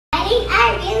exciting.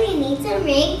 I really need some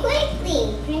rain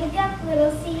quickly. Drink up,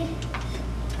 little seed.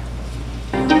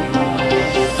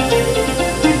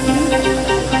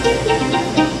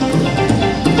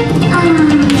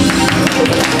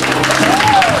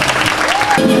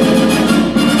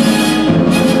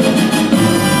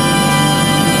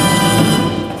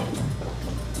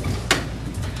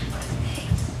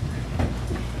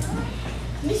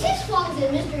 Mrs. Fong's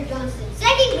and Mr. Johnston's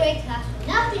second grade class will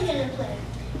now begin a play.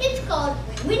 It's called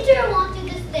When Winter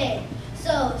Wanted to Stay.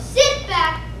 So sit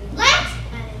back, relax,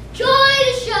 and enjoy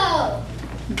the show.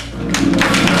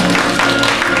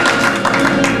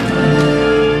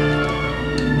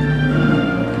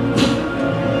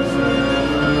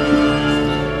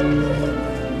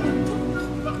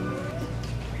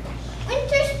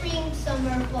 Winter, spring,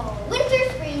 summer, fall. Winter,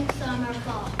 spring, summer,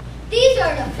 fall. These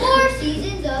are the 4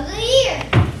 seasons of the year.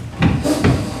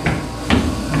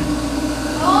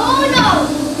 Oh no,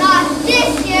 not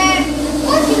this year.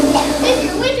 This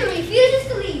year winter refuses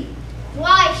to leave.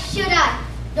 Why should I?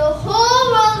 The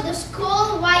whole world is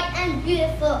cold, white, and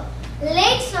beautiful.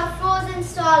 Lakes are frozen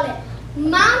solid.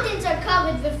 Mountains are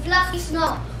covered with fluffy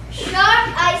snow.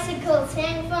 Sharp icicles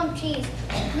hang from trees.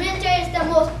 Winter is the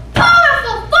most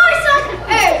powerful force on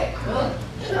earth.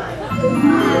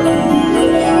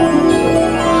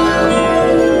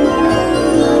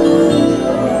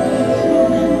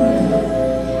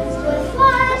 With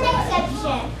one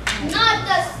exception. Not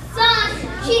the sun.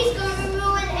 She's going to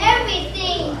ruin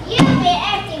everything. You made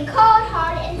everything cold,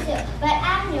 hard, and still. But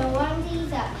I'm gonna warm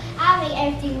these up. I'll make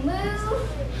everything move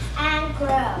and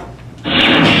grow.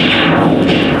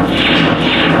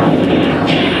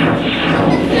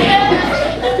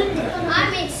 I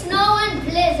make snow and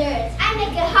blizzards. I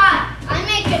make it hot. I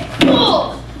make it cold.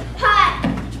 Hot.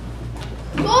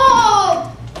 Cold.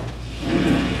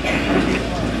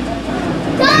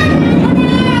 Thunder.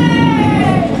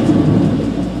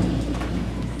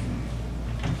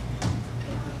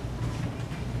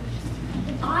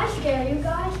 Did I scare you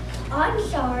guys? I'm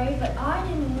sorry, but I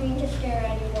didn't mean to scare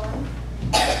anyone.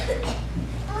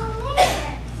 Oh,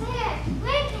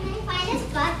 where can I find a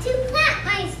spot to plant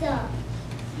myself?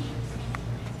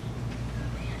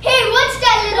 Hey, what's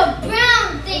that little brown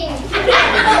thing?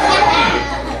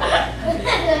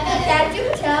 Can't you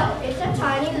tell? It's a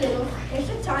tiny little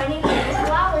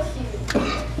flower seed.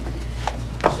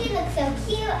 She looks so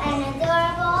cute and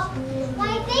adorable.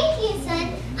 Why, thank you, son.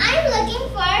 I'm looking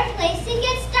for a place to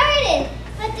get started.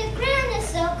 But the ground is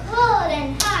so cold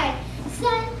and hard.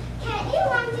 Son, can't you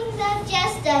warm things up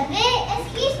just a bit?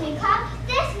 Excuse me, Pop.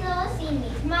 This little seed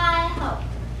needs my help.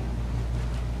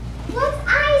 What's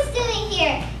Ice doing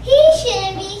here? He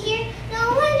shouldn't be here. No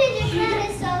wonder the ground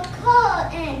is so cold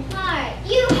and hard.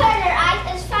 You heard her, Ice.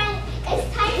 It's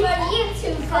time for you to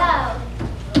go.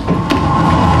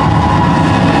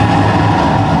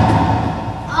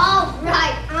 All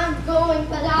right, I'm going,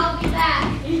 but I'll be back.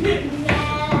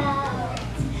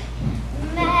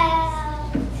 Melt.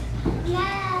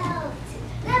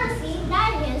 Little seed, now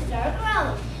you're gonna start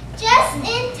growing. Just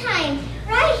in time.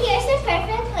 Right here's a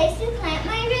perfect place to plant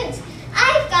my roots.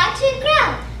 I've got to grow.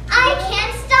 I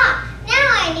can't stop. Now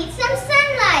I need some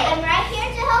sunlight. I'm right here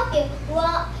to help you.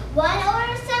 Well, 1 hour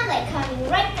of sunlight coming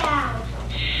right down.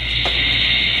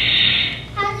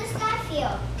 How does that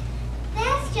feel?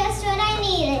 That's just what I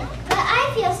needed. But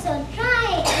I feel so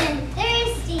dry and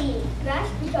thirsty. That's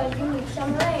because you need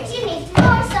some rain. She needs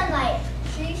more sunlight.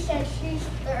 She said she's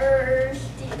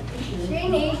thirsty. She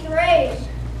needs rain.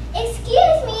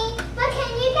 Excuse me, but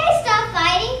can you guys stop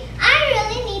fighting? I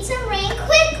really need some rain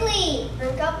quickly.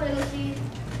 Drink up, little seed.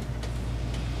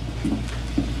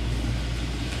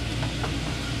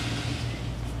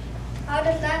 How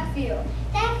does that feel?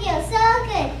 That feels so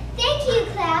good. Thank you,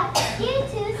 Cloud. You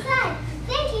too, Sun.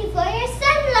 Thank you for your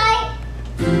sunlight.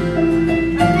 I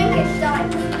think it's time.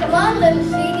 Come on, little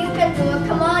seed, you can do it.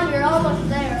 Come on, you're almost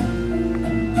there.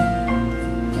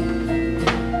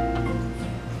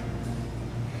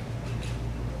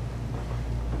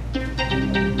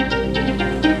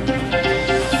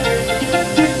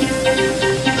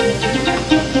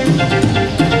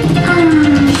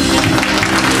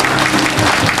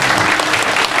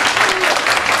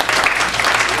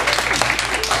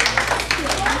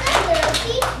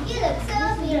 You look so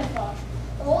beautiful.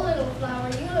 Oh, little flower,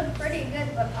 you look pretty good,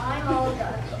 but I'm all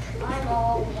done. I'm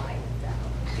all wiped out.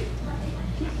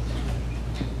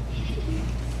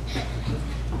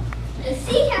 The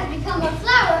seed has become a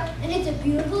flower, and it's a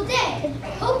beautiful day. I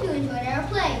hope you enjoyed our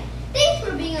play. Thanks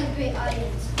for being a great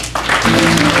audience.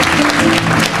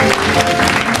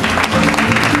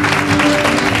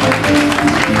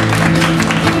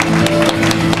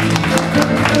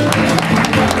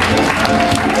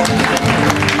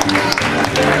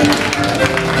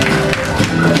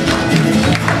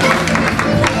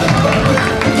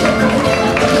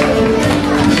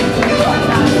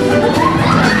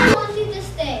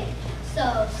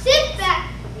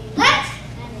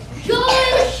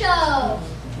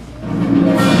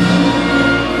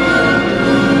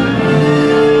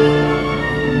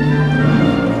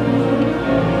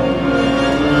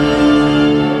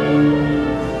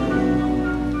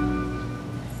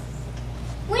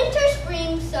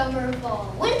 summer,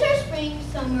 fall. Winter, spring,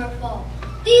 summer, fall.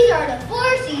 These are the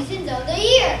 4 seasons of the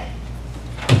year.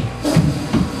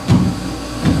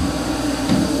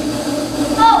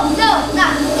 Oh, no,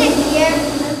 not this year.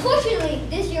 Unfortunately,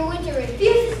 this year winter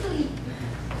refuses to leave.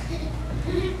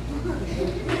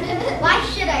 Why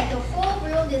should I? The whole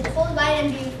world is cold, white,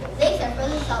 and beautiful. Lakes are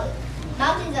frozen solid.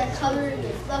 Mountains are covered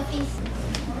with fluffy snow.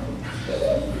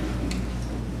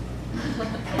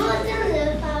 Oh,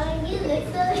 little flower, you look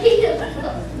so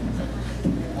beautiful.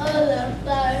 Oh, little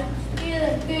flower, you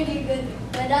look pretty good,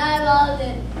 but I'm all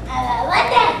in. What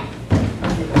that?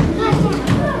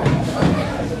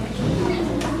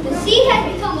 The seed has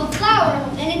become a flower,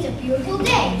 and it's a beautiful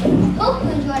day. Hope you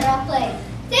enjoyed our play.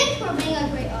 Thanks for being a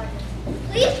great artist.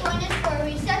 Please join us for a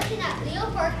reception at Leo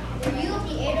Park where you will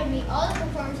be able to meet all the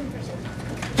performers and